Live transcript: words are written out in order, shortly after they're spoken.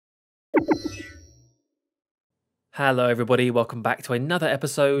Hello everybody, welcome back to another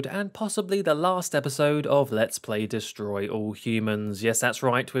episode, and possibly the last episode of Let's Play Destroy All Humans. Yes, that's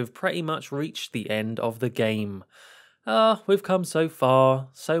right, we've pretty much reached the end of the game. We've come so far,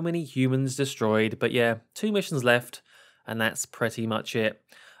 so many humans destroyed, but yeah, 2 missions left, and that's pretty much it.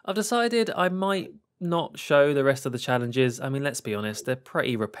 I've decided I might not show the rest of the challenges. I mean, let's be honest, they're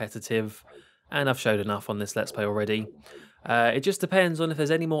pretty repetitive, and I've showed enough on this Let's Play already. It just depends on if there's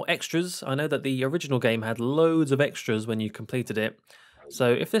any more extras. I know that the original game had loads of extras when you completed it.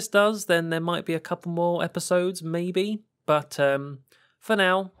 So if this does, then there might be a couple more episodes, maybe. But for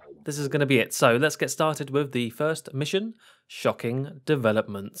now, this is going to be it. So let's get started with the first mission, Shocking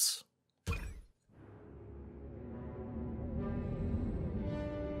Developments.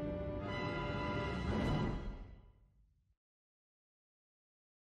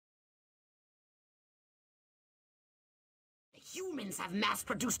 Humans have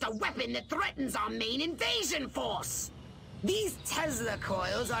mass-produced a weapon that threatens our main invasion force! These Tesla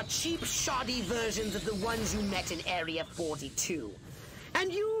coils are cheap, shoddy versions of the ones you met in Area 42.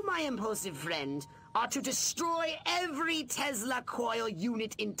 And you, my impulsive friend, are to destroy every Tesla coil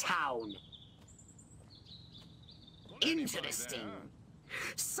unit in town. Interesting.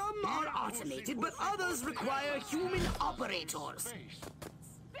 Some are automated, but others require human operators.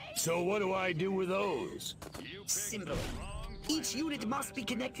 So what do I do with those? Simple. Each unit must be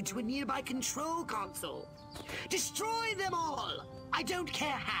connected to a nearby control console. Destroy them all! I don't care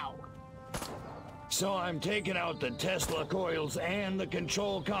how. So I'm taking out the Tesla coils and the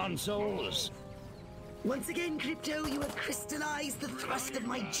control consoles? Once again, Crypto, you have crystallized the thrust of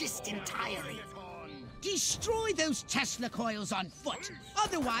my gist entirely. Destroy those Tesla coils on foot.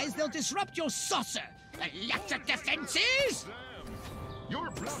 Otherwise, they'll disrupt your saucer. Electric defenses! You're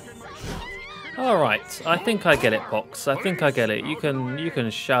blocking my shot. Alright, I think I get it, Pox. I think I get it. You can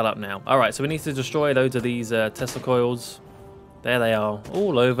shut up now. Alright, so we need to destroy loads of these Tesla coils. There they are,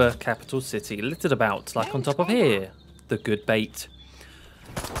 all over Capital City, littered about, like on top of here. The good bait.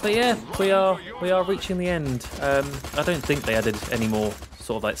 But yeah, we are reaching the end. I don't think they added any more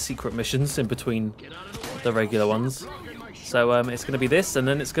sort of like secret missions in between the regular ones. So it's going to be this, and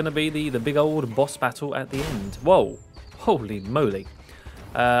then it's going to be the big old boss battle at the end. Whoa, holy moly.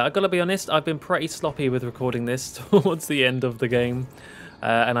 I've got to be honest, I've been pretty sloppy with recording this towards the end of the game,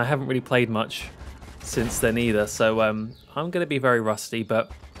 and I haven't really played much since then either, so I'm going to be very rusty,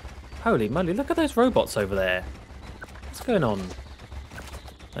 but holy moly, look at those robots over there. What's going on?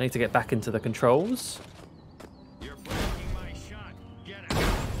 I need to get back into the controls.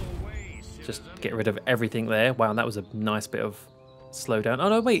 Just get rid of everything there. Wow, that was a nice bit of slowdown. Oh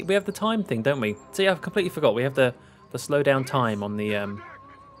no, wait, we have the time thing, don't we? See, I've completely forgot. We have the slow down time on the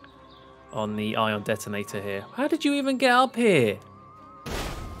ion detonator here. How did you even get up here?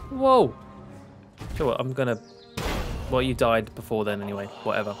 Whoa. Sure, what, I'm gonna. Well, you died before then anyway.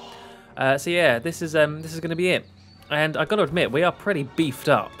 Whatever. So yeah, this is gonna be it. And I gotta admit, we are pretty beefed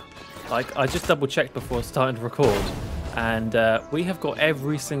up. Like, I just double checked before starting to record, and we have got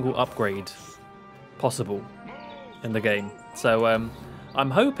every single upgrade possible in the game. So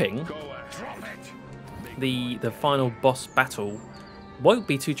I'm hoping the final boss battle won't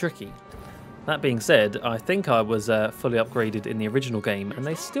be too tricky. That being said, I think I was fully upgraded in the original game, and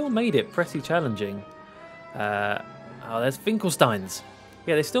they still made it pretty challenging. Oh, there's Finkelsteins.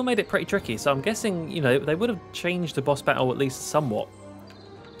 Yeah, they still made it pretty tricky, so I'm guessing, you know, they would have changed the boss battle at least somewhat.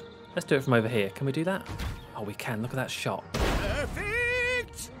 Let's do it from over here. Can we do that? Oh, we can. Look at that shot.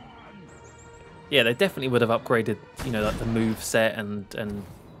 Perfect! Yeah, they definitely would have upgraded, you know, like the move set and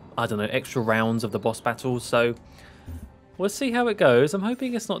I don't know, extra rounds of the boss battles, so we'll see how it goes. I'm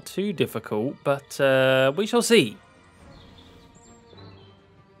hoping it's not too difficult, but we shall see.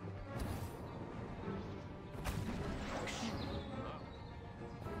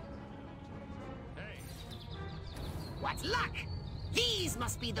 What luck! These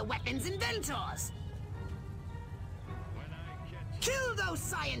must be the weapons inventors! Kill those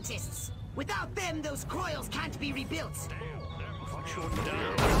scientists! Without them, those coils can't be rebuilt!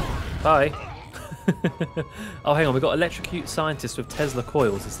 Bye. Oh, hang on, we've got electrocute scientists with Tesla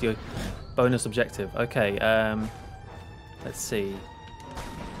coils. It's the bonus objective. Okay, let's see.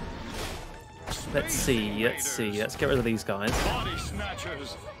 Let's get rid of these guys.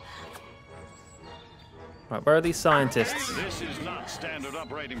 Right, where are these scientists? This is not standard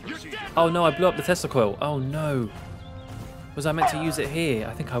operating procedure. Oh no, I blew up the Tesla coil. Oh no. Was I meant to use it here?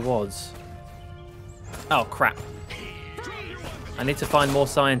 I think I was. Oh crap. I need to find more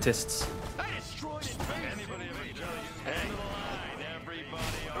scientists.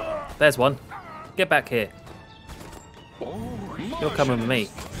 There's one. Get back here. You're coming with me.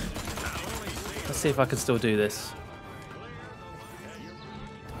 Let's see if I can still do this.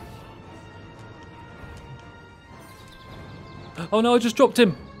 Oh no, I just dropped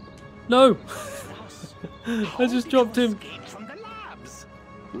him! No! I just dropped him!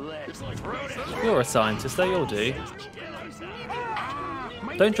 You're a scientist, they all do.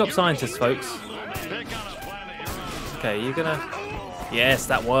 Don't drop scientists, folks. Okay, you're gonna... Yes,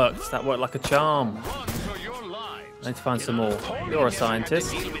 that worked. That worked like a charm. I need to find some more. You're a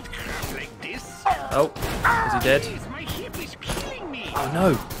scientist. Oh, is he dead? Oh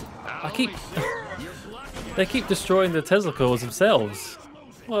no! I keep... They keep destroying the Tesla coils themselves.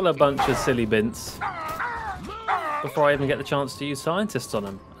 What a bunch of silly bints. Before I even get the chance to use scientists on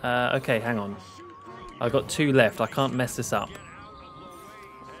them. Okay, hang on. I've got 2 left. I can't mess this up.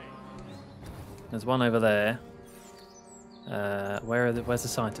 There's one over there. Where's the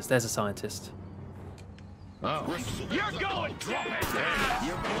scientist? There's a scientist. Oh. You're going.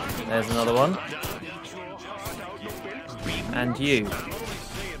 There's another one. And you.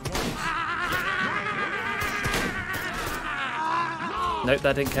 Nope,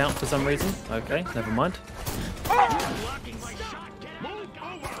 that didn't count for some reason. Okay, never mind.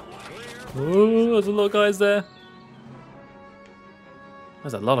 Ooh, there's a lot of guys there.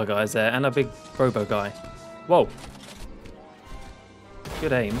 There's a lot of guys there, and a big robo guy. Whoa.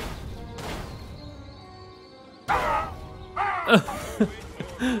 Good aim.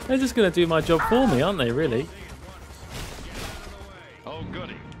 They're just going to do my job for me, aren't they, really?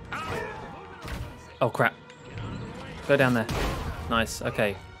 Oh, crap. Go down there. Nice,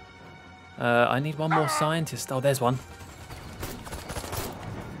 okay. I need one more scientist. Oh, there's one.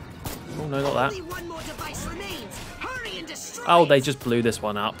 Oh, no, not that. Oh, they just blew this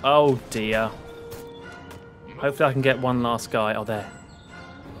one up. Oh, dear. Hopefully I can get one last guy. Oh, there.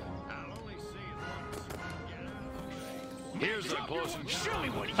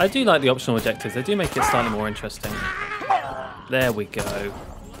 I do like the optional objectives. They do make it slightly more interesting. There we go.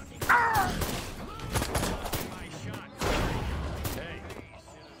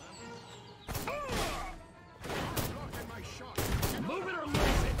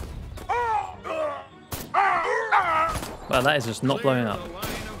 Well, that is just not blowing up.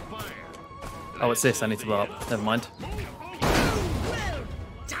 Oh, it's this I need to blow up. Never mind. Well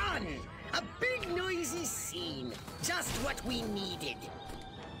done! A big noisy scene. Just what we needed.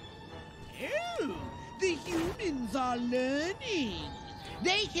 Oh, the humans are learning.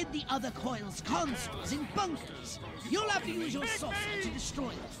 They hid the other coil's consoles in bunkers. You'll have to use your saucer to destroy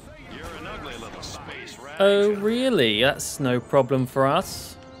them. You're an ugly little space rat. Oh, really? That's no problem for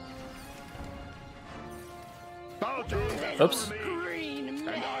us. Oops.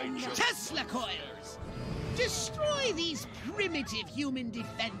 Tesla coils! Destroy these primitive human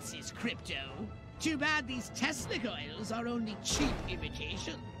defenses, Crypto. Too bad these Tesla coils are only cheap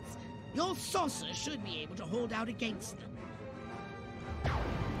imitations. Your saucer should be able to hold out against them.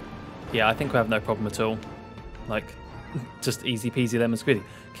 Yeah, I think we have no problem at all. Like, just easy peasy lemon squiddy.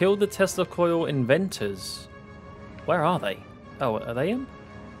 Kill the Tesla coil inventors. Where are they? Oh, are they in?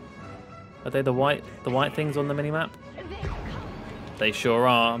 Are they the white things on the minimap? They sure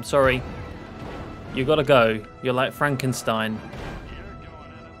are. I'm sorry. You gotta go. You're like Frankenstein.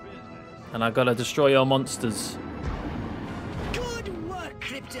 And I gotta destroy your monsters. Good work,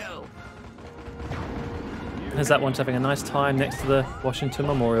 Crypto. There's that one having a nice time next to the Washington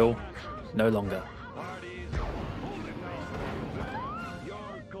Memorial. No longer.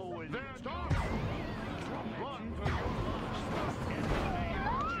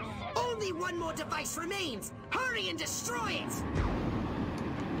 Only one more device remains. Hurry and destroy it.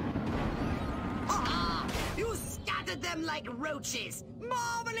 Ah, you scattered them like roaches.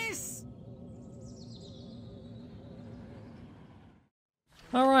 Marvelous.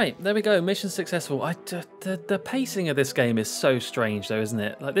 Alright, there we go. Mission successful. The pacing of this game is so strange though, isn't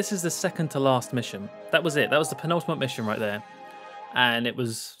it? Like, this is the second to last mission. That was it. That was the penultimate mission right there. And it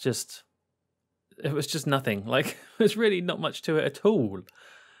was just nothing. Like, there's really not much to it at all.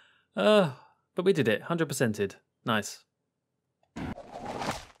 But we did it. 100%ed. Nice.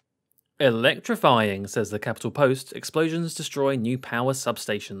 Electrifying, says the Capital Post. Explosions destroy new power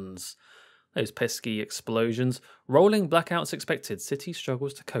substations. Those pesky explosions. Rolling blackouts expected. City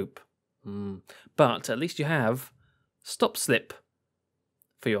struggles to cope. But at least you have stop slip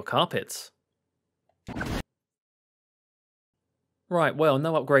for your carpets. Right, well,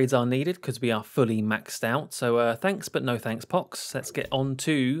 no upgrades are needed because we are fully maxed out. So thanks, but no thanks, Pox. Let's get on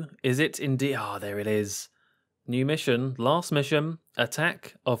to, is it indeed? Ah, there it is. New mission, last mission,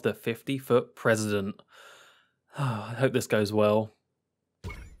 attack of the 50-foot president. Oh, I hope this goes well.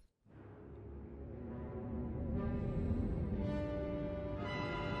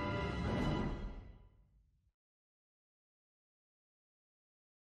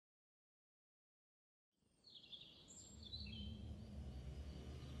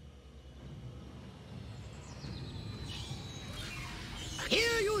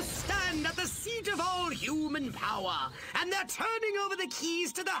 stand at the seat of all human power, and they're turning over the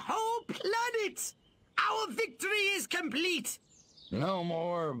keys to the whole planet. Our victory is complete. No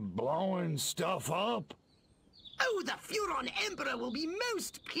more blowing stuff up? Oh, the Furon Emperor will be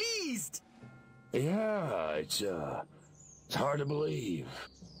most pleased. Yeah, it's hard to believe.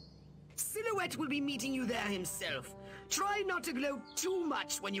 Silhouette will be meeting you there himself. Try not to glow too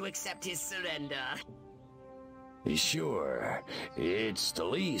much when you accept his surrender. Sure, it's the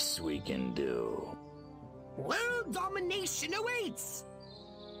least we can do. World domination awaits!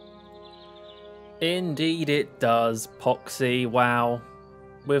 Indeed it does, Poxy. Wow.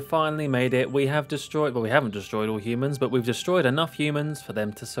 We've finally made it. We have destroyed, well, we haven't destroyed all humans, but we've destroyed enough humans for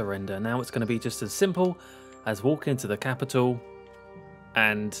them to surrender. Now it's going to be just as simple as walking into the capital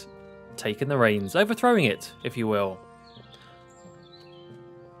and taking the reins, overthrowing it, if you will.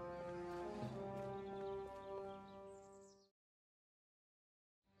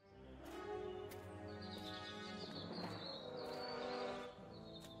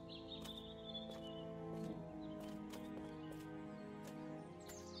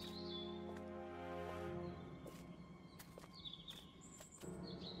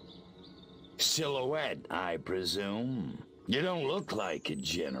 Silhouette, I presume. You don't look like a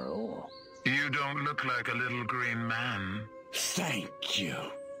general. You don't look like a little green man. Thank you.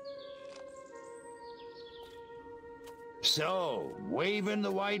 So, waving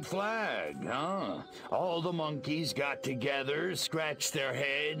the white flag, huh? All the monkeys got together, scratched their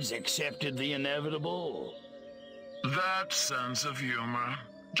heads, accepted the inevitable. That sense of humor.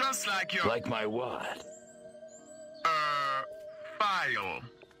 Just like your... Like my what? File.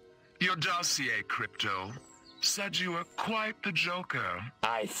 Your dossier, Crypto, said you were quite the joker.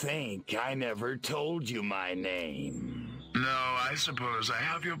 I think I never told you my name. No, I suppose I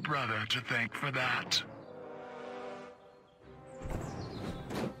have your brother to thank for that.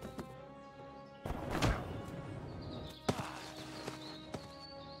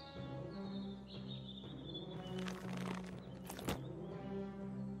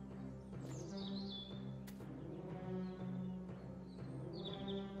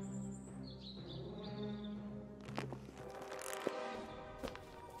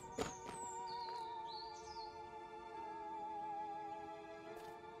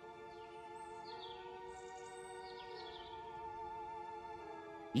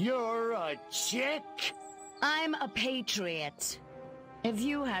 You're a chick? I'm a patriot. If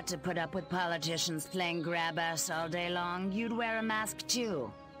you had to put up with politicians playing grab-ass all day long, you'd wear a mask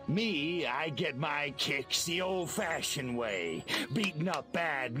too. Me, I get my kicks the old-fashioned way, beating up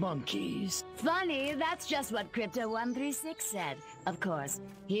bad monkeys. Funny, that's just what Crypto136 said. Of course,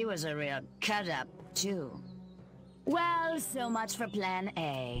 he was a real cut-up too. Well, so much for Plan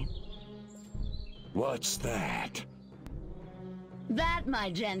A. What's that? That, my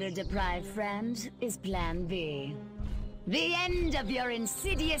gender-deprived friend, is Plan B. The end of your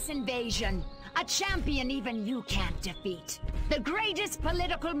insidious invasion. A champion even you can't defeat. The greatest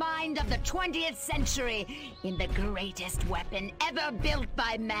political mind of the 20th century in the greatest weapon ever built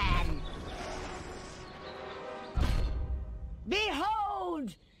by man.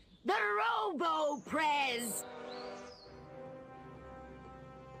 Behold! The Robo-Prez!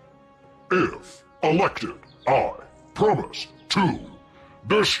 If elected, I promise to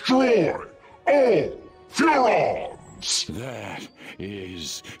destroy all Furons! That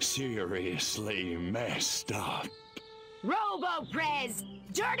is seriously messed up. Robo-Prez!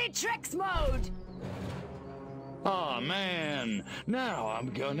 Dirty Tricks mode! Aw, man. Now I'm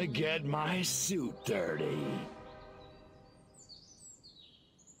gonna get my suit dirty.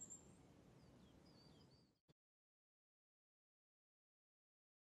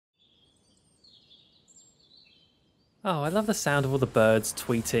 Oh, I love the sound of all the birds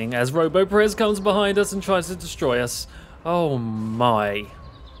tweeting as Robo-Prez comes behind us and tries to destroy us. Oh my.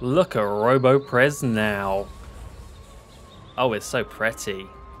 Look at Robo-Prez now. Oh, it's so pretty.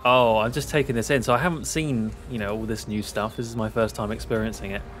 Oh, I'm just taking this in. So I haven't seen, you know, all this new stuff. This is my first time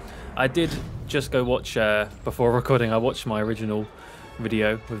experiencing it. I did just go watch, before recording, I watched my original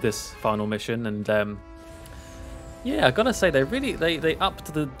video with this final mission. And yeah, I gotta say, they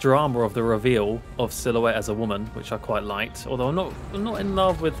upped the drama of the reveal of Silhouette as a woman, which I quite liked. Although I'm not in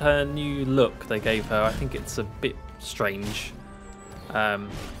love with her new look they gave her. I think it's a bit strange. But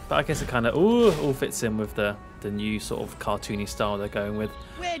I guess it kind of all fits in with the new sort of cartoony style they're going with.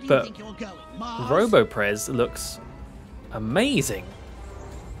 Where do you think you're going, Mars? Robo-Prez looks amazing.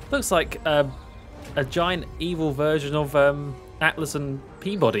 Looks like a giant evil version of Atlas and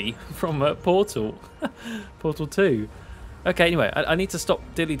Peabody from Portal. Portal 2. Okay, anyway, I need to stop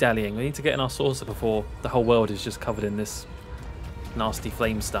dilly-dallying. We need to get in our saucer before the whole world is just covered in this nasty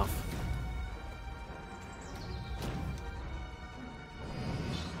flame stuff.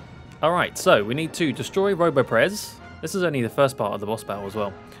 Alright, so we need to destroy RoboPrez. This is only the first part of the boss battle as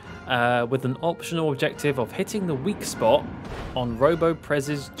well. With an optional objective of hitting the weak spot on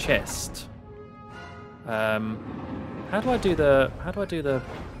RoboPrez's chest. How do I do the...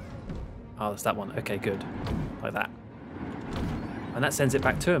 Oh, that's that one. Okay, good. Like that. And that sends it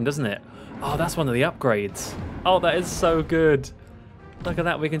back to him, doesn't it? Oh, that's one of the upgrades. Oh, that is so good. Look at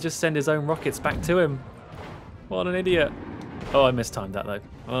that. We can just send his own rockets back to him. What an idiot. Oh, I mistimed that, though.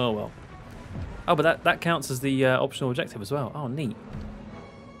 Oh, well. Oh, but that counts as the optional objective as well. Oh, neat.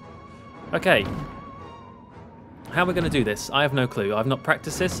 Okay. How are we going to do this? I have no clue. I've not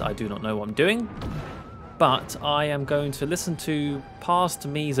practiced this. I do not know what I'm doing. But I am going to listen to past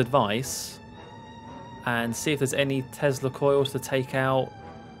me's advice and see if there's any Tesla coils to take out.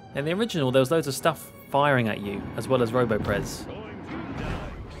 In the original, there was loads of stuff firing at you, as well as RoboPrez.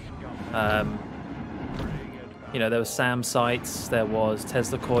 You know, there was SAM sites, there was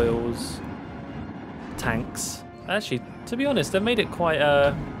Tesla coils, tanks. Actually, to be honest, they made it quite,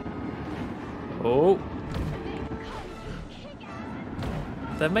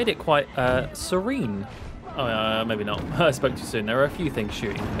 They've made it quite, serene. Oh, maybe not. I spoke too soon. There are a few things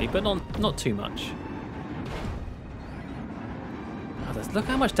shooting at me, but not too much. Oh, look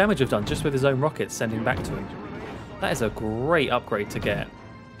how much damage I've done just with his own rockets sending back to him. That is a great upgrade to get.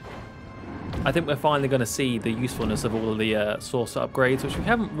 I think we're finally going to see the usefulness of all of the saucer upgrades, which we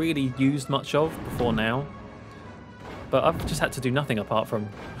haven't really used much of before now. But I've just had to do nothing apart from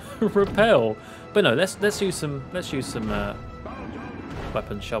repel. But no, let's use some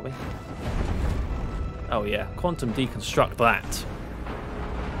weapons, shall we? Oh yeah, quantum deconstruct that.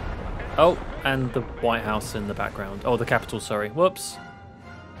 Oh, and the White House in the background. Oh, the Capitol, sorry. Whoops.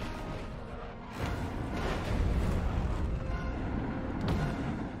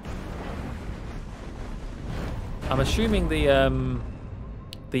 I'm assuming the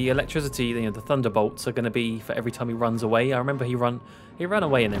electricity, you know, the thunderbolts are going to be for every time he runs away. I remember he ran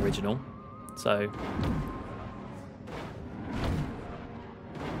away in the original, so.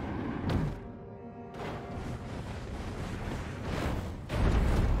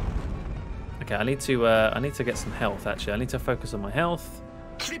 Okay, I need to get some health. Actually, I need to focus on my health.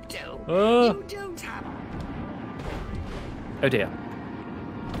 Crypto, Oh, you don't have... oh dear.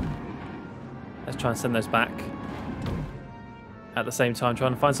 Let's try and send those back. At the same time,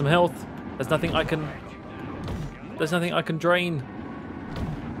 trying to find some health. There's nothing I can drain.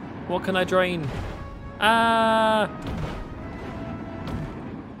 What can I drain? Ah!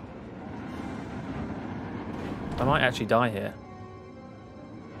 I might actually die here.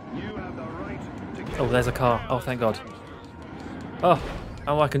 Oh, there's a car. Oh, thank God. Oh,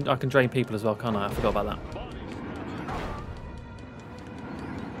 I can drain people as well, can't I? I forgot about that.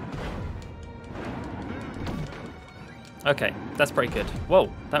 Okay, that's pretty good.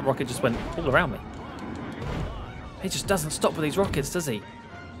 Whoa, that rocket just went all around me. He just doesn't stop with these rockets, does he?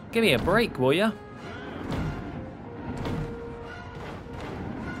 Give me a break, will ya?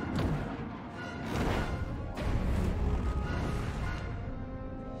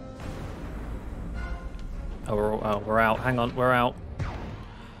 Oh, we're out. Hang on, we're out.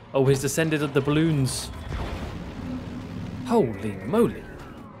 Oh, he's descended at the balloons. Holy moly.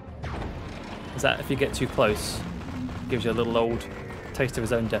 Is that if you get too close? Gives you a little old taste of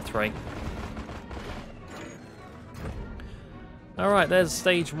his own death ray. Alright, there's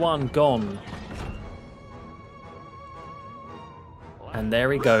stage 1 gone. And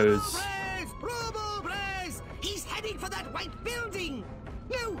there he goes. RoboPrez! He's heading for that white building!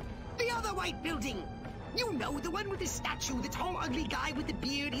 No, the other white building! You know, the one with the statue, the tall, ugly guy with the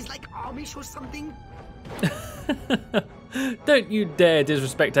beard, he's like Amish or something. Don't you dare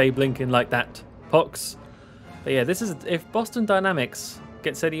disrespect Abe Lincoln like that, Pox. But yeah, this is, if Boston Dynamics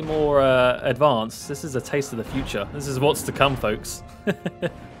gets any more advanced, this is a taste of the future. This is what's to come, folks.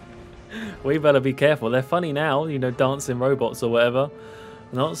 We better be careful. They're funny now, you know, dancing robots or whatever.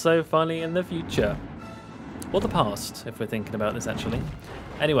 Not so funny in the future. Or the past, if we're thinking about this, actually.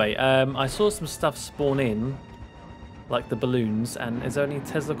 Anyway, I saw some stuff spawn in, like the balloons, and is there any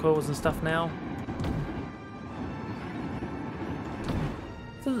Tesla coils and stuff now?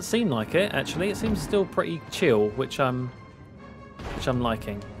 Doesn't seem like it, actually. It seems still pretty chill, which I'm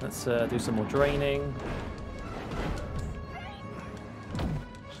liking. Let's do some more draining.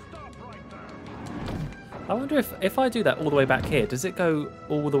 I wonder if I do that all the way back here, does it go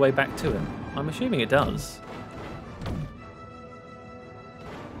all the way back to him? I'm assuming it does.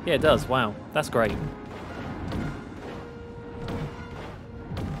 Yeah, it does. Wow, that's great.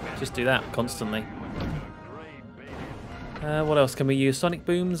 Just do that constantly. What else can we use? Sonic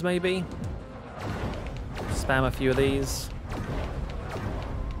booms, maybe? Spam a few of these.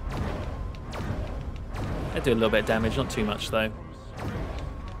 They do a little bit of damage, not too much though.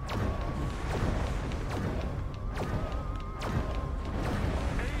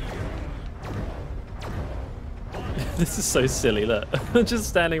 This is so silly, look. Just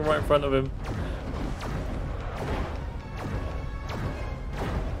standing right in front of him.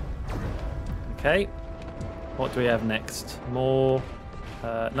 Okay. What do we have next? More...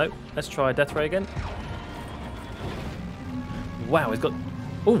 nope. Let's try Death Ray again. Wow, he's got...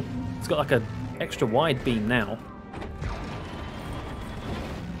 Oh, he's got like an extra wide beam now.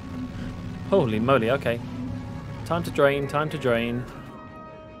 Holy moly, okay. Time to drain, time to drain.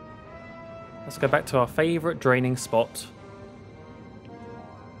 Let's go back to our favourite draining spot.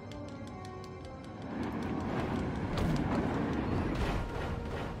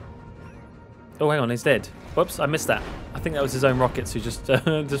 Oh, hang on, he's dead. Whoops, I missed that. I think that was his own rockets who just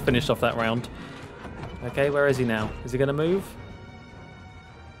just finished off that round. Okay, where is he now? Is he going to move?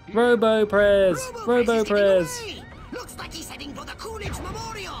 Robo-Prez! Robo-Prez! Looks like he's heading for the Coolidge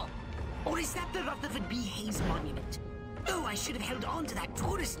Memorial! Or is that the Rutherford B. Hayes Monument? Oh, I should have held on to that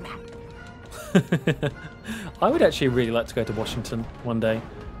tourist map. I would actually really like to go to Washington one day.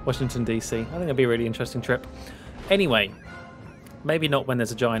 Washington, D.C. I think it'd be a really interesting trip. Anyway, maybe not when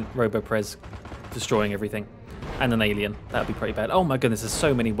there's a giant Robo-Prez destroying everything. And an alien. That would be pretty bad. Oh my goodness, there's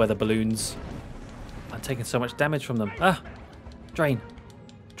so many weather balloons. I'm taking so much damage from them. Ah! Drain.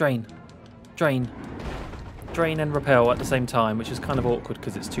 Drain. Drain. Drain and repel at the same time, which is kind of awkward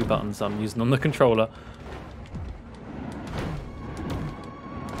because it's two buttons I'm using on the controller.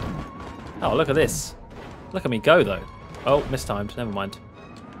 Oh, look at this. Look at me go, though. Oh, mistimed. Never mind.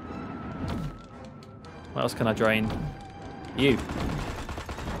 What else can I drain? You.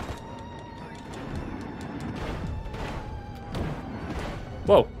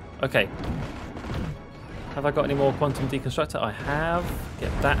 Whoa. Okay. Have I got any more quantum deconstructor? I have.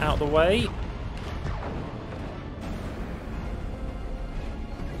 Get that out of the way.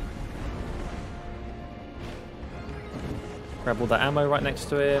 Grab all that ammo right next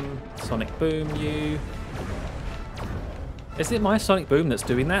to him. Sonic boom you. Is it my sonic boom that's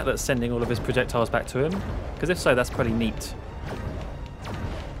doing that? That's sending all of his projectiles back to him? Because if so, that's pretty neat.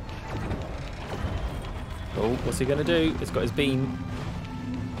 Oh, what's he going to do? He's got his beam.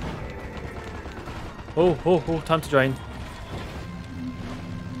 Oh, oh, oh, time to drain.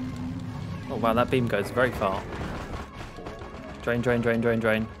 Oh wow, that beam goes very far. Drain, drain, drain, drain,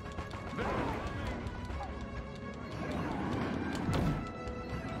 drain.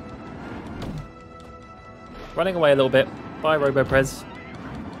 Running away a little bit. Bye, Robo-Prez.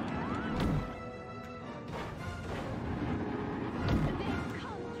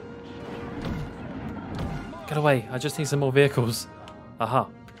 Get away, I just need some more vehicles. Aha.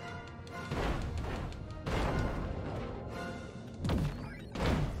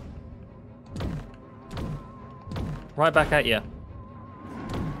 Right back at you.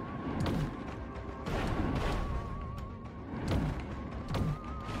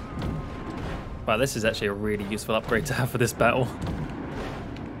 Wow, this is actually a really useful upgrade to have for this battle.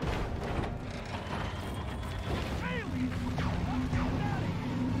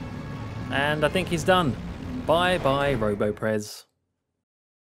 And I think he's done. Bye-bye, Robo-Prez.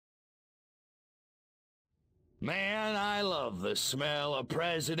 Man, I love the smell of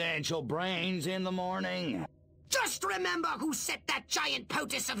presidential brains in the morning. Just remember who set that giant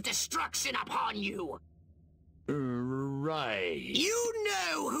potus of destruction upon you. Right. You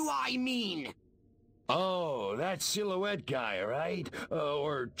know who I mean. Oh, that silhouette guy, right?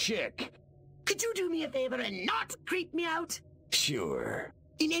 Or chick. Could you do me a favor and not creep me out? Sure.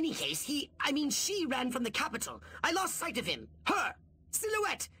 In any case, she ran from the Capitol. I lost sight of him. Her.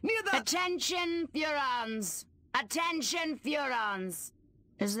 Silhouette, near the... Attention, Furons. Attention, Furons.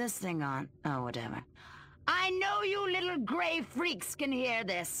 Is this thing on? Oh, whatever. I know you little gray freaks can hear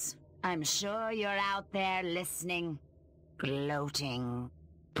this. I'm sure you're out there listening, gloating.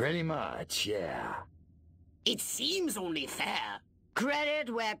 Pretty much, yeah. It seems only fair.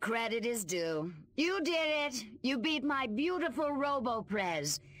 Credit where credit is due. You did it. You beat my beautiful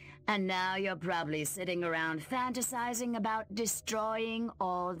Robo-Prez. And now you're probably sitting around fantasizing about destroying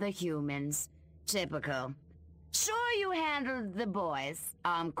all the humans. Typical. Sure you handled the boys,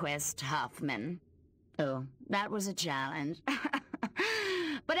 Armquist Huffman. Oh, that was a challenge.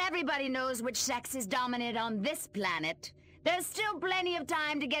 But everybody knows which sex is dominant on this planet. There's still plenty of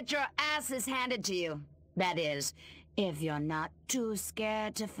time to get your asses handed to you. That is, if you're not too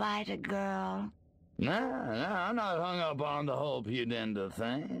scared to fight a girl. No, I'm not hung up on the whole pudenda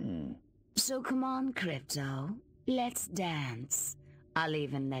thing. So come on, Crypto. Let's dance. I'll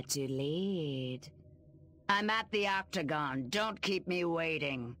even let you lead. I'm at the Octagon. Don't keep me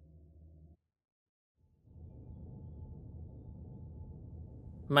waiting.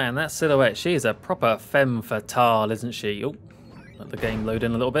 Man, that silhouette, she is a proper femme fatale, isn't she? Oh, let the game load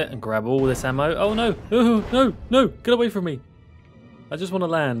in a little bit and grab all this ammo. Oh no, oh, no, no, get away from me. I just want to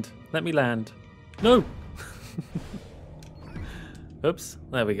land. Let me land. No. Oops,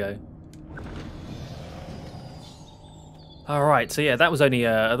 there we go. Alright, so yeah, that was only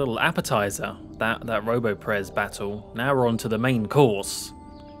a little appetizer, that RoboPrez battle. Now we're on to the main course.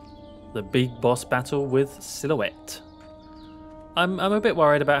 The big boss battle with Silhouette. I'm a bit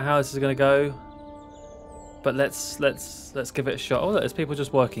worried about how this is going to go, but let's give it a shot. Oh, look, there's people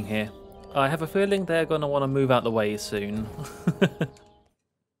just working here. I have a feeling they're going to want to move out the way soon.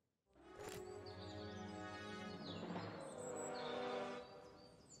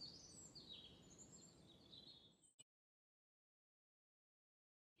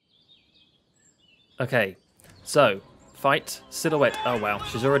 Okay, so fight Silhouette. Oh wow,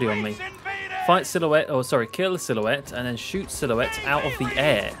 she's already on me. Fight Silhouette, or sorry, kill Silhouette, and then shoot Silhouette out of the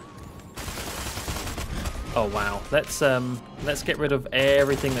air. Oh wow, let's get rid of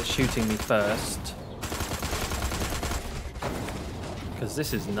everything that's shooting me first, because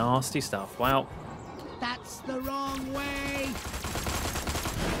this is nasty stuff. Wow. That's the wrong way.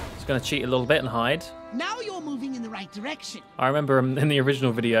 Just gonna cheat a little bit and hide. Now you're moving in the right direction. I remember in the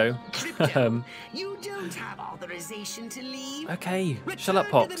original video. You don't have authorization to leave. Okay, Return shut up,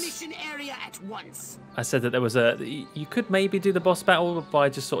 to Pox. the mission area at once. I said that there was you could maybe do the boss battle by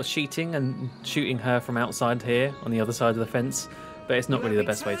just sort of cheating and shooting her from outside here on the other side of the fence, but it's not really the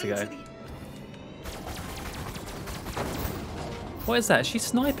best way to go. What is that? She's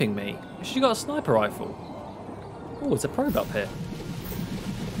sniping me. She got a sniper rifle. Oh, there's a probe up here.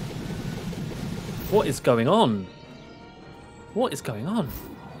 What is going on? What is going on?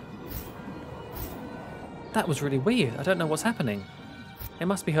 That was really weird. I don't know what's happening. It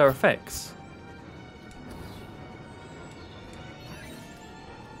must be her effects.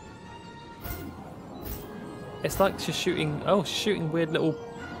 It's like she's shooting... Oh, she's shooting weird little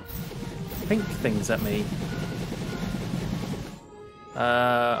pink things at me.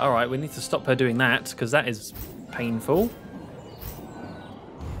 Alright, we need to stop her doing that, because that is painful.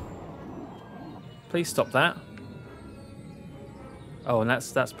 Please stop that. Oh, and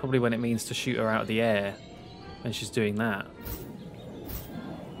that's probably when it means to shoot her out of the air, when she's doing that.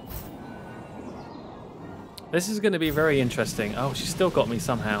 This is going to be very interesting. Oh, she's still got me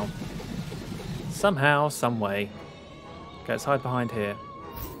somehow. Somehow, some way. Okay, let's hide behind here.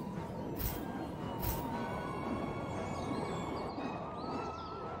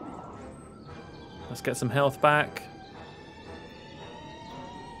 Let's get some health back.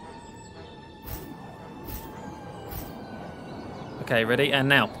 Okay, ready? And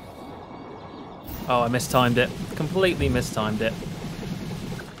now. Oh, I mistimed it. Completely mistimed it.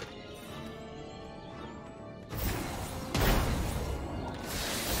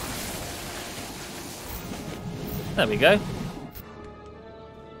 There we go.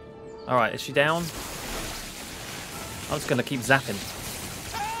 Alright, is she down? I'm just going to keep zapping.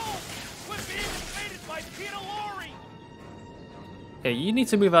 Yeah, you need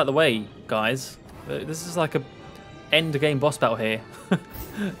to move out of the way, guys. This is like a end game boss battle here.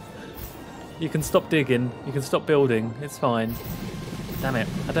 You can stop digging, you can stop building, it's fine. Damn it,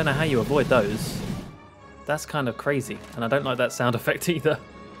 I don't know how you avoid those. That's kind of crazy, and I don't like that sound effect either.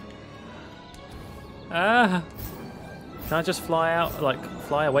 Ah! Can I just fly out, like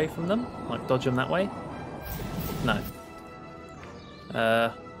fly away from them? Like dodge them that way? No.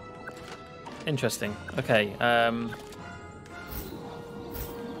 Interesting. Okay,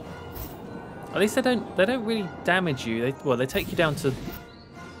 at least they don't really damage you. They take you down to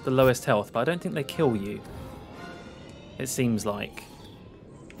the lowest health, but I don't think they kill you. It seems like.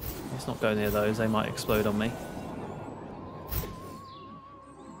 Let's not go near those, they might explode on me.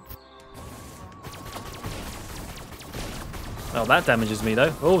 Oh, that damages me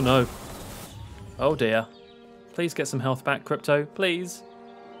though. Oh no. Oh dear. Please get some health back, Crypto, please.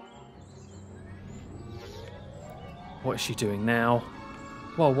 What is she doing now?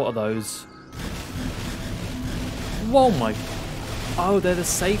 Whoa, what are those? Whoa, my... Oh, they're the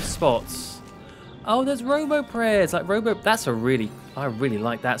safe spots. Oh, there's RoboPrez. Like that's a really... I really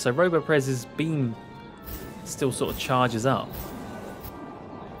like that. So RoboPrez's beam still sort of charges up.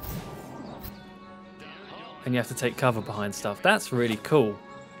 And you have to take cover behind stuff. That's really cool.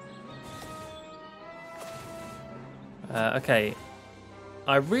 Okay.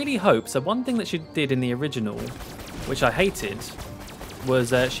 I really hope... So one thing that she did in the original, which I hated, was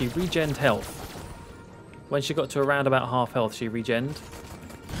she regened health. When she got to around about half health, she regened.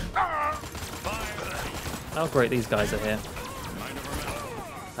 Oh great, these guys are here.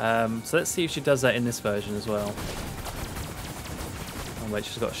 So let's see if she does that in this version as well. Oh Wait,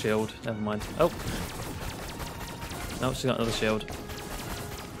 she's got a shield. Never mind. Oh. No, she's got another shield.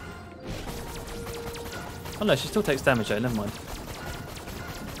 Oh no, she still takes damage though. Never mind.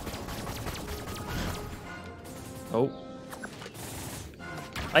 Oh.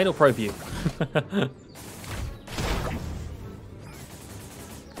 Anal probe you.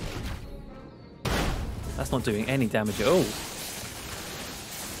 That's not doing any damage at all.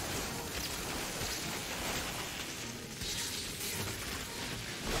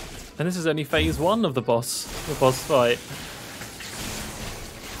 And this is only phase 1 of the boss fight.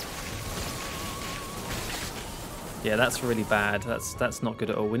 Yeah, that's really bad. That's not good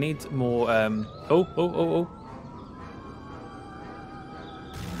at all. We need more. Oh!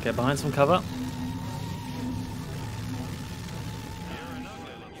 Get behind some cover.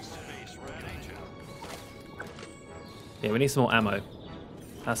 Yeah, we need some more ammo.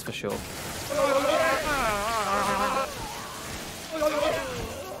 That's for sure.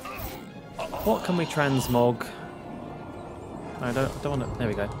 What can we transmog? I don't want to. There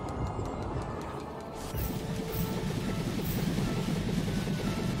we go.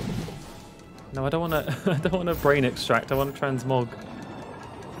 No, I don't want to. I don't want to brain extract. I want to transmog.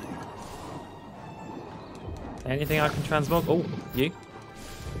 Anything I can transmog? Oh, you.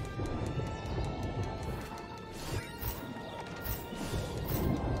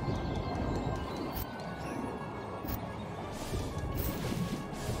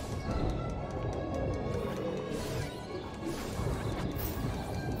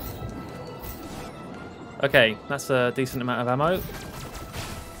 Okay, that's a decent amount of ammo.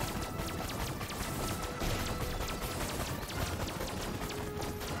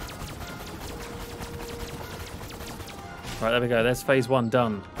 Right, there we go. There's phase 1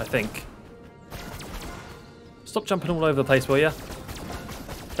 done, I think. Stop jumping all over the place, will ya?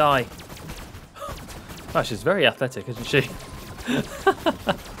 Die. Wow, she's very athletic, isn't she?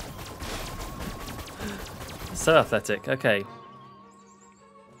 So athletic. Okay.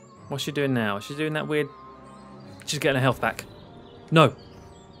 What's she doing now? Is she doing that weird... She's getting her health back. No.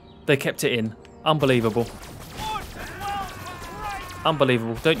 They kept it in. Unbelievable.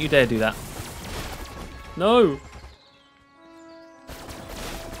 Unbelievable. Don't you dare do that. No.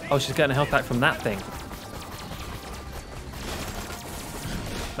 Oh, she's getting her health back from that thing.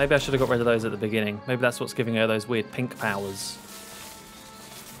 Maybe I should have got rid of those at the beginning. Maybe that's what's giving her those weird pink powers.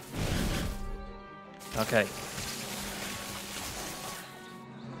 Okay.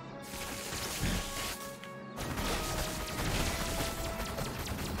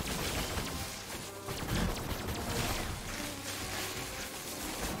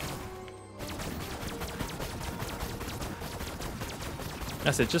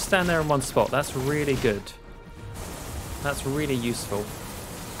 That's it, just stand there in one spot. That's really good. That's really useful.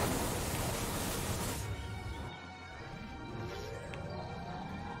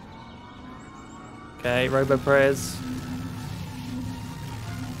 Okay, Robo Prayers.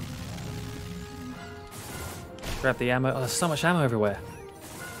 Grab the ammo. Oh, there's so much ammo everywhere.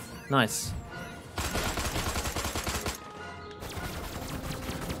 Nice.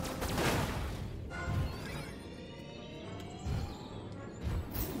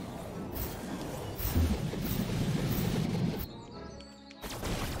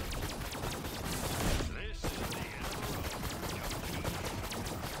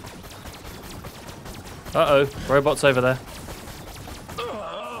 Uh-oh, robot's over there.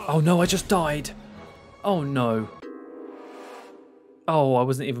 Oh no, I just died. Oh no. Oh, I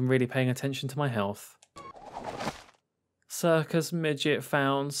wasn't even really paying attention to my health. Circus midget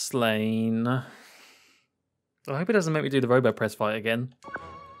found slain. I hope it doesn't make me do the Robo Press fight again.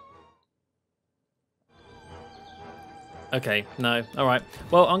 Okay, no, alright.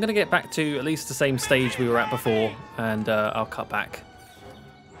 Well, I'm going to get back to at least the same stage we were at before, and I'll cut back.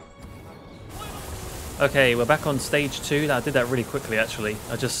 Okay, we're back on stage 2. I did that really quickly, actually.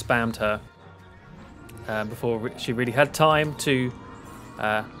 I just spammed her before she really had time to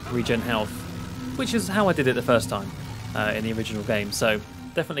regen health, which is how I did it the first time in the original game. So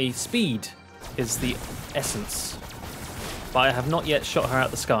definitely speed is the essence. But I have not yet shot her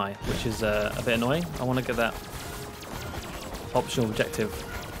out the sky, which is a bit annoying. I want to get that optional objective.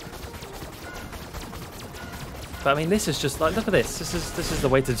 But I mean, this is just like, look at this. This is the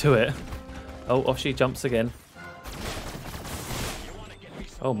way to do it. Oh, off she jumps again.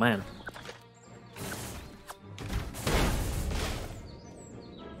 Oh, man.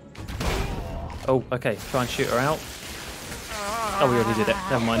 Oh, okay. Try and shoot her out. Oh, we already did it.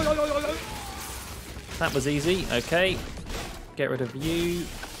 Never mind. That was easy. Okay. Get rid of you.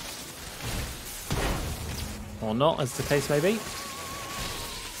 Or not, as the case may be.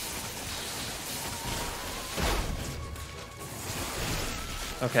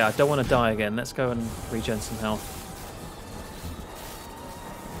 Okay, I don't want to die again. Let's go and regen some health.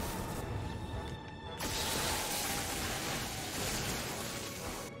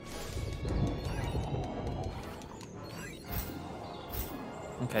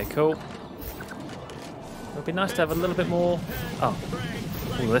 Okay, cool. It would be nice to have a little bit more... Oh,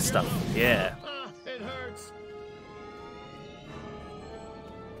 all this stuff. Yeah. It hurts.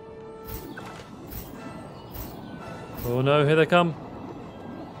 Oh no, here they come.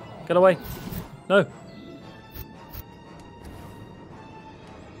 Get away. No.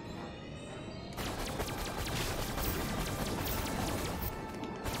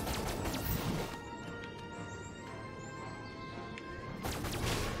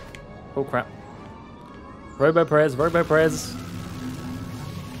 Oh crap. Robo-Prez, Robo-Prez.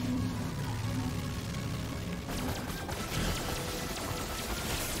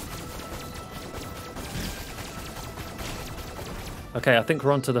 Okay, I think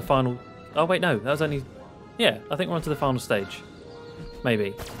we're on to the final... Oh wait, no, that was only... Yeah, I think we're on to the final stage.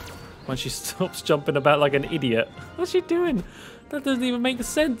 Maybe. When she stops jumping about like an idiot. What's she doing? That doesn't even make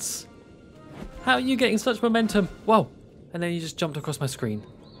sense. How are you getting such momentum? Whoa. And then you just jumped across my screen.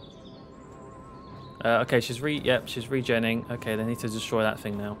 Okay, she's regenning. Okay, they need to destroy that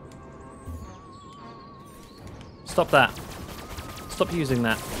thing now. Stop that. Stop using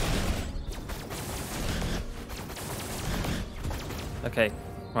that. Okay,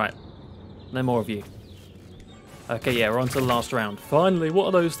 right. No more of you. Okay, yeah, we're on to the last round. Finally, what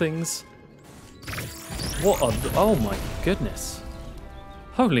are those things? What are the... Oh my goodness.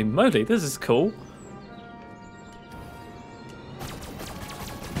 Holy moly, this is cool.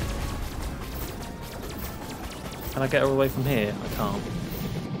 Can I get her away from here? I can't.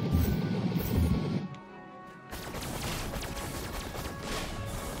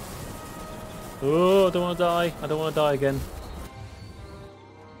 Oh, I don't want to die. I don't want to die again.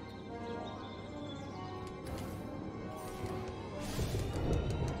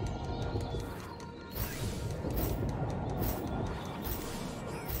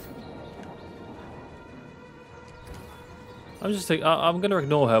 I'm going to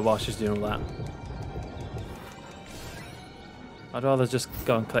ignore her while she's doing all that. I'd rather just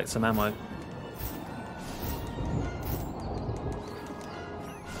go and collect some ammo.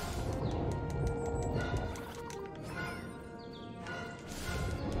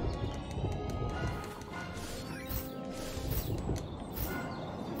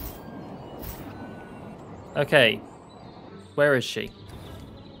 Okay, where is she?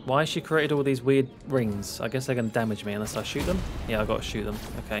 Why has she created all these weird rings? I guess they're going to damage me unless I shoot them. Yeah, I got to shoot them.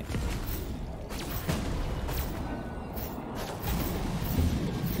 Okay.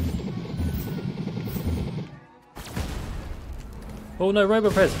 Oh no,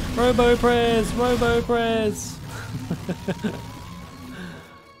 Robo-Prez! Robo-Prez! Robo-Prez!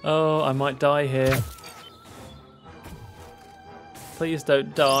 Oh, I might die here. Please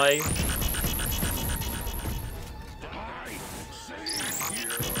don't die.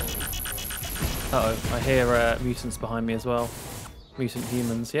 Uh-oh, I hear mutants behind me as well. Mutant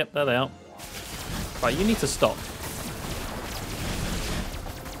humans. Yep, there they are. Right, you need to stop.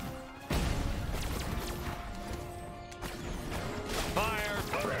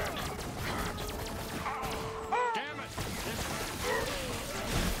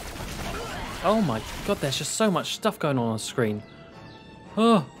 Oh my god, there's just so much stuff going on the screen.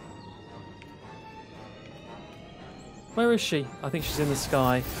 Oh. Where is she? I think she's in the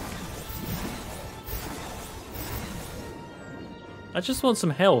sky. I just want some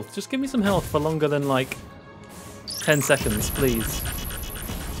health. Just give me some health for longer than like 10 seconds, please.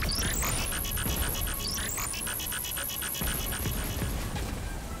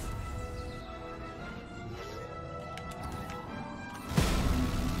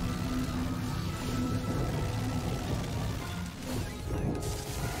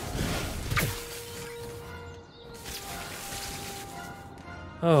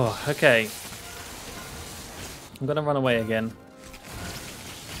 Oh, okay. I'm gonna run away again.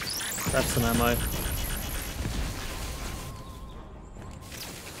 Grab some ammo.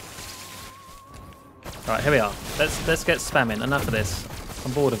 Alright, here we are. Let's get spamming. Enough of this.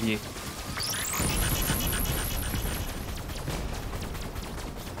 I'm bored of you.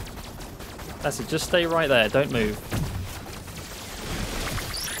 That's it, just stay right there, don't move.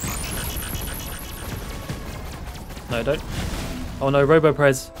 No, don't. Oh no,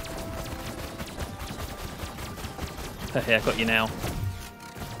 Robo-Prez. Hey, I got you now.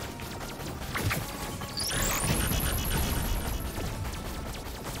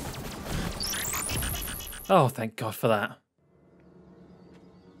 Oh, thank God for that.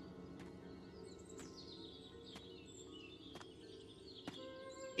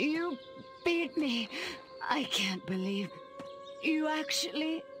 beat me. I can't believe you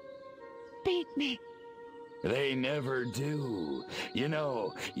actually beat me. They never do. You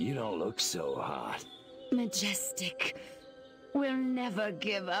know, you don't look so hot. Majestic will never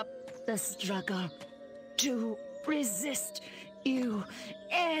give up the struggle to resist you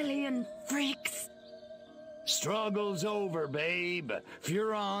alien freaks. Struggle's over, babe.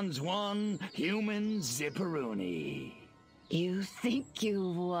 Furons won, humans zipperoonie. You think you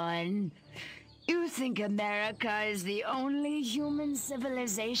won? You think America is the only human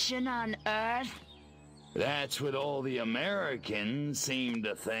civilization on Earth? That's what all the Americans seem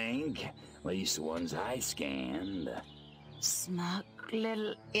to think. At least the ones I scanned. Smug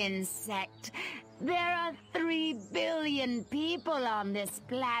little insect. There are 3 billion people on this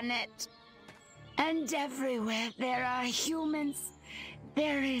planet. And everywhere there are humans,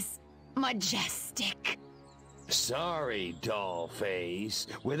 there is Majestic. Sorry, dollface.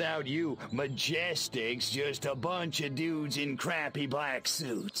 Without you, Majestic's just a bunch of dudes in crappy black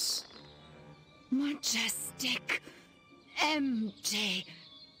suits. Majestic. Empty.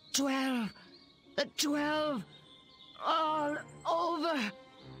 12. The 12. All over.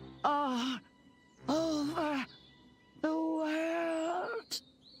 All over the world.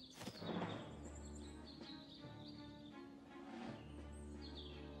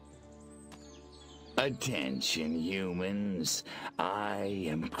 Attention, humans. I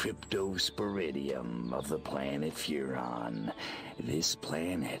am Cryptosporidium of the planet Furon. This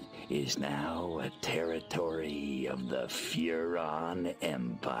planet is now a territory of the Furon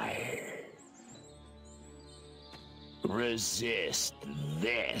Empire. Resist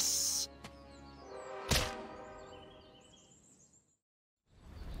this.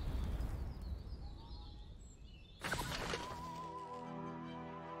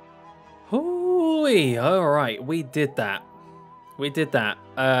 Hooey! Alright, we did that. We did that.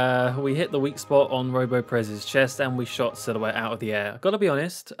 We hit the weak spot on RoboPrez's chest and we shot Silhouette out of the air. Gotta be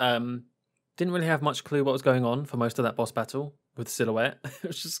honest, didn't really have much clue what was going on for most of that boss battle with Silhouette. It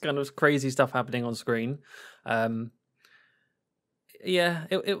was just kind of crazy stuff happening on screen. Yeah,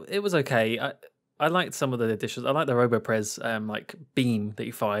 it was okay. I liked some of the additions. I like the RoboPrez like beam that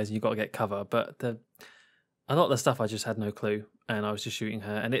he fires and you've got to get cover, but a lot of the stuff I just had no clue and I was just shooting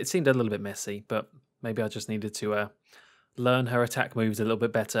her and it seemed a little bit messy, but maybe I just needed to learn her attack moves a little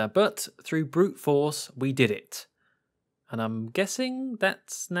bit better. But through brute force, we did it. And I'm guessing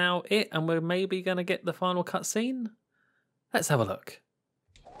that's now it and we're maybe going to get the final cutscene? Let's have a look.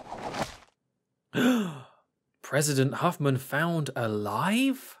 President Huffman found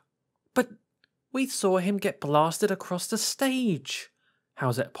alive? But we saw him get blasted across the stage.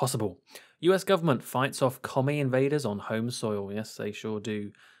 How's that possible? US government fights off commie invaders on home soil. Yes, they sure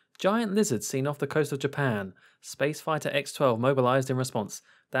do. Giant lizards seen off the coast of Japan. Space Fighter X-12 mobilized in response.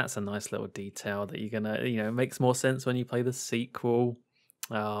 That's a nice little detail that you're gonna, makes more sense when you play the sequel.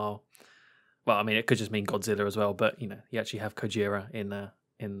 Oh, well, I mean, it could just mean Godzilla as well, but you actually have Kojira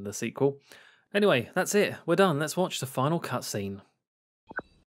in the sequel. Anyway, that's it. We're done. Let's watch the final cutscene.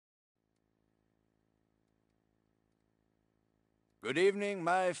 Good evening,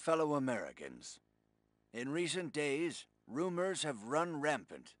 my fellow Americans. In recent days, rumors have run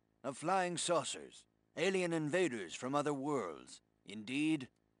rampant of flying saucers, alien invaders from other worlds, indeed,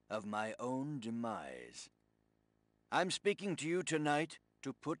 of my own demise. I'm speaking to you tonight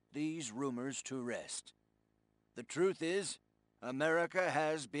to put these rumors to rest. The truth is, America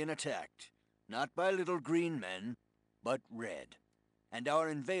has been attacked, not by little green men, but red. And our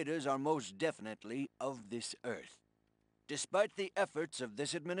invaders are most definitely of this earth. Despite the efforts of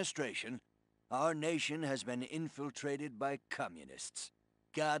this administration, our nation has been infiltrated by communists,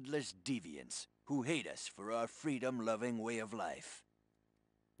 godless deviants who hate us for our freedom-loving way of life.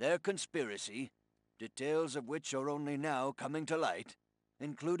 Their conspiracy, details of which are only now coming to light,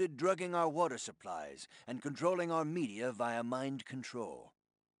 included drugging our water supplies and controlling our media via mind control.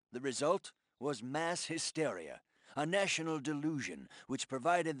 The result was mass hysteria, a national delusion which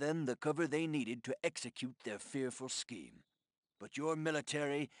provided them the cover they needed to execute their fearful scheme. But your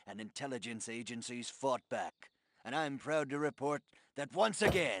military and intelligence agencies fought back, and I'm proud to report that once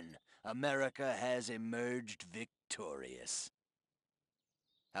again, America has emerged victorious.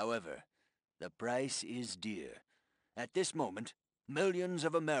 However, the price is dear. At this moment, millions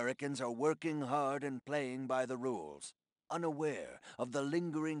of Americans are working hard and playing by the rules, unaware of the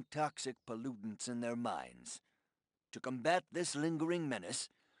lingering toxic pollutants in their minds. To combat this lingering menace,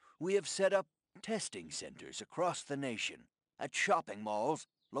 we have set up testing centers across the nation, at shopping malls,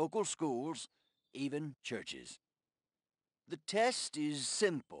 local schools, even churches. The test is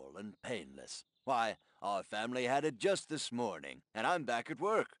simple and painless. Why, our family had it just this morning, and I'm back at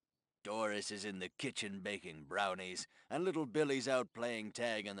work. Doris is in the kitchen baking brownies, and little Billy's out playing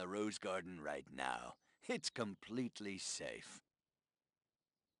tag in the rose garden right now. It's completely safe.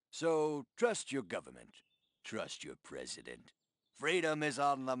 So, trust your government. Trust your president. Freedom is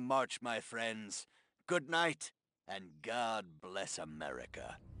on the march, my friends. Good night, and God bless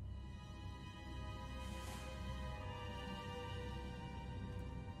America.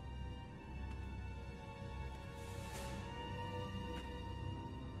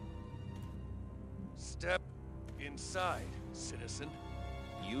 Step inside, citizen.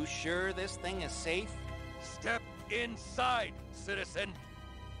 You sure this thing is safe? Step inside, citizen.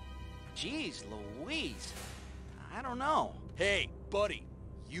 Jeez Louise. I don't know. Hey, buddy,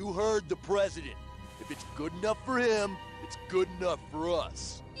 you heard the president. If it's good enough for him, it's good enough for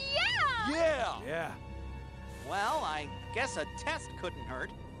us. Yeah! Yeah! Yeah. Well, I guess a test couldn't hurt.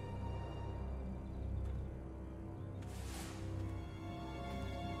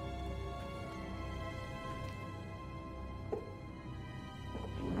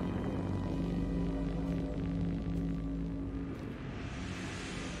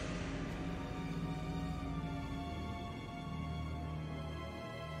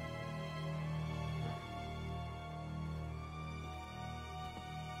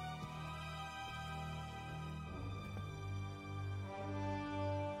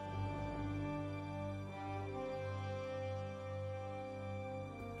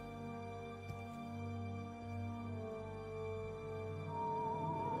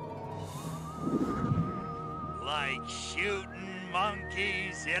 Like shooting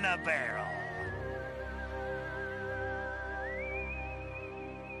monkeys in a barrel.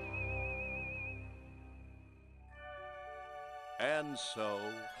 And so,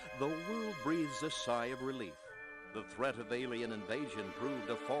 the world breathes a sigh of relief. The threat of alien invasion proved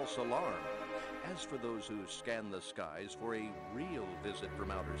a false alarm. As for those who scan the skies for a real visit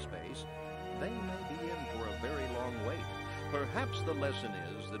from outer space, they may be in for a very long wait. Perhaps the lesson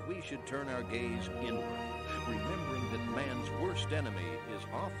is that we should turn our gaze inward, remembering that man's worst enemy is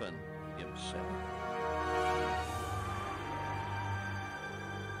often himself.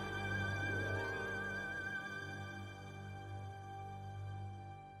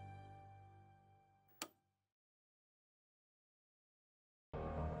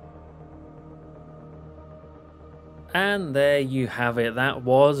 And there you have it, that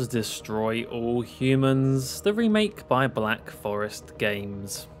was Destroy All Humans, the remake by Black Forest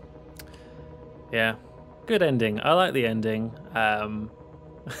Games. Yeah, good ending. I like the ending.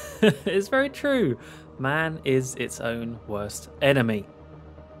 It's very true. Man is its own worst enemy.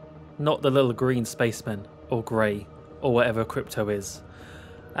 Not the little green spaceman, or grey, or whatever Crypto is.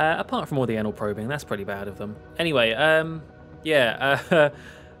 Apart from all the anal probing, that's pretty bad of them. Anyway,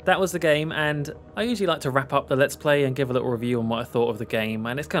 that was the game, and I usually like to wrap up the Let's Play and give a little review on what I thought of the game,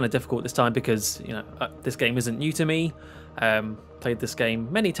 and it's kind of difficult this time because, you know, this game isn't new to me. Played this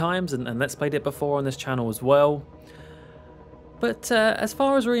game many times and Let's Played it before on this channel as well. But as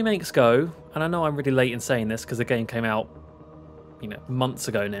far as remakes go, and I know I'm really late in saying this because the game came out, you know, months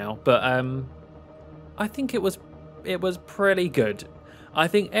ago now, but I think it was pretty good. I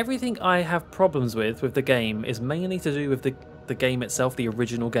think everything I have problems with the game is mainly to do with the game itself, the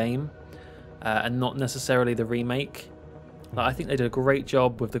original game, and not necessarily the remake. Like, I think they did a great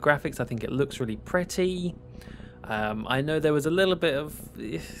job with the graphics. I think it looks really pretty. I know there was a little bit of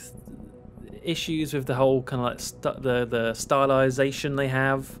issues with the whole kind of like the stylization they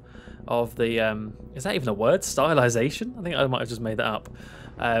have of the is that even a word? Stylization? I think I might have just made that up.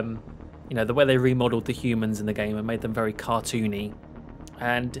 You know, the way they remodeled the humans in the game and made them very cartoony.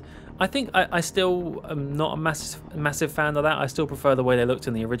 And I think I still am not a massive fan of that. I still prefer the way they looked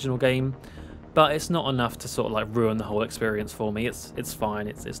in the original game, but it's not enough to sort of like ruin the whole experience for me. It's fine.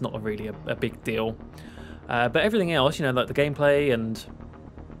 It's not really a big deal. But everything else, you know, like the gameplay and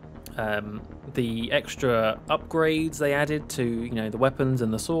the extra upgrades they added to, you know, the weapons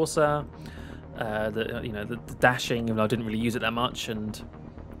and the saucer, the dashing, even though I didn't really use it that much, and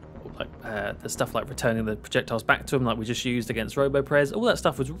the stuff like returning the projectiles back to him like we just used against RoboPrez, all that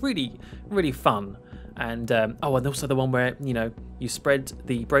stuff was really, really fun. And and also the one where, you know, you spread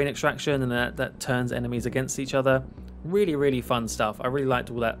the brain extraction and that turns enemies against each other. Really, really fun stuff. I really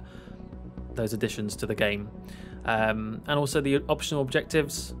liked all those additions to the game. And also the optional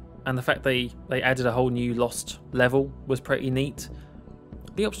objectives and the fact they added a whole new lost level was pretty neat.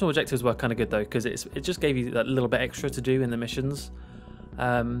 The optional objectives were kind of good though, because it just gave you that little bit extra to do in the missions.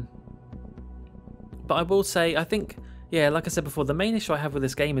 But I will say, I think, yeah, like I said before, the main issue I have with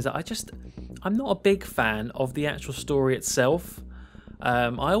this game is that I'm not a big fan of the actual story itself. I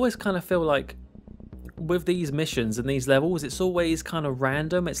always kind of feel like with these missions and these levels, it's always kind of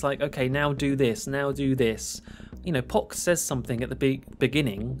random. It's like, okay, now do this, now do this. You know, Pox says something at the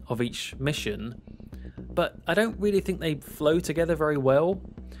beginning of each mission, but I don't really think they flow together very well.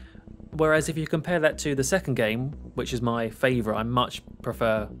 Whereas if you compare that to the second game, which is my favourite, I much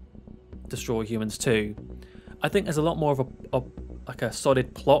prefer Destroy Humans 2. I think there's a lot more of like a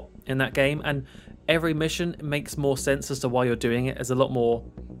solid plot in that game, and every mission makes more sense as to why you're doing it. There's a lot more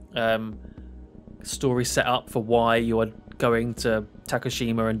story set up for why you are going to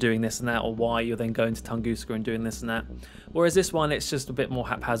Takashima and doing this and that, or why you're then going to Tunguska and doing this and that. Whereas this one, it's just a bit more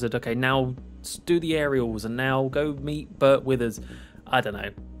haphazard. Okay, now do the aerials, and now go meet Burt Withers. I don't know.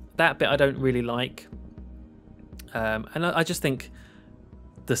 That bit I don't really like. And I just think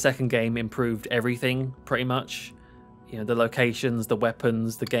the second game improved everything, pretty much. You know, the locations, the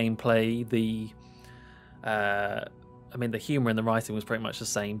weapons, the gameplay, I mean, the humour and the writing was pretty much the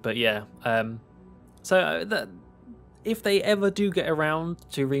same. But yeah, so if they ever do get around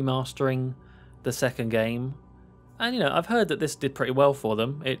to remastering the second game, and you know, I've heard that this did pretty well for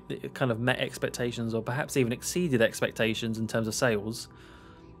them. It kind of met expectations, or perhaps even exceeded expectations in terms of sales.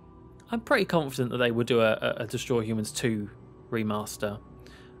 I'm pretty confident that they would do a Destroy Humans 2 remaster.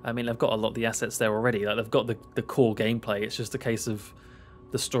 I mean, they've got a lot of the assets there already. Like, they've got the core gameplay. It's just a case of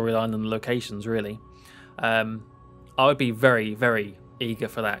the storyline and the locations, really. I would be very, very eager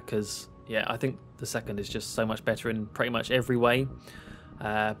for that, because, yeah, I think the second is just so much better in pretty much every way.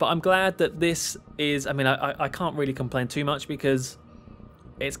 But I'm glad that this is... I mean, I can't really complain too much, because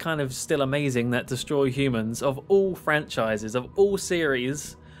it's kind of still amazing that Destroy Humans, of all franchises, of all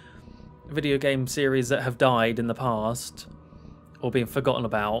series, video game series that have died in the past or been forgotten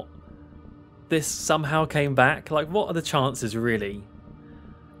about, this somehow came back. Like, what are the chances, really?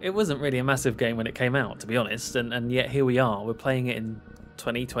 It wasn't really a massive game when it came out, to be honest, and yet here we are. We're playing it in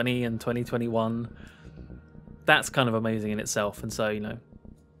 2020 and 2021. That's kind of amazing in itself. And so, you know,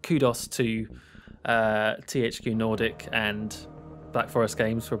 kudos to THQ Nordic and Black Forest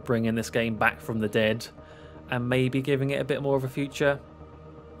Games for bringing this game back from the dead and maybe giving it a bit more of a future.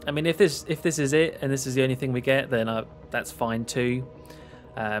 I mean, if this is it and this is the only thing we get, then that's fine too.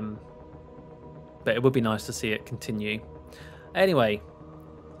 But it would be nice to see it continue. Anyway,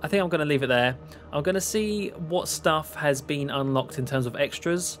 I think I'm going to leave it there. I'm going to see what stuff has been unlocked in terms of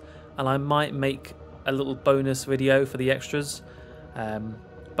extras, and I might make a little bonus video for the extras.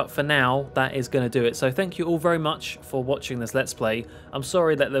 But for now, that is going to do it. So thank you all very much for watching this Let's Play. I'm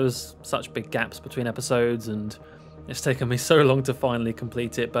sorry that there was such big gaps between episodes, and it's taken me so long to finally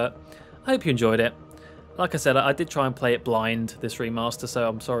complete it, but I hope you enjoyed it. Like I said, I did try and play it blind, this remaster, so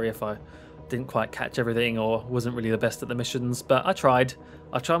I'm sorry if I didn't quite catch everything or wasn't really the best at the missions, but I tried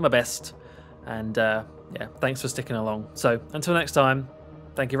my best, and yeah, thanks for sticking along. So until next time,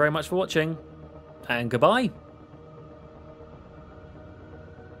 thank you very much for watching, and goodbye.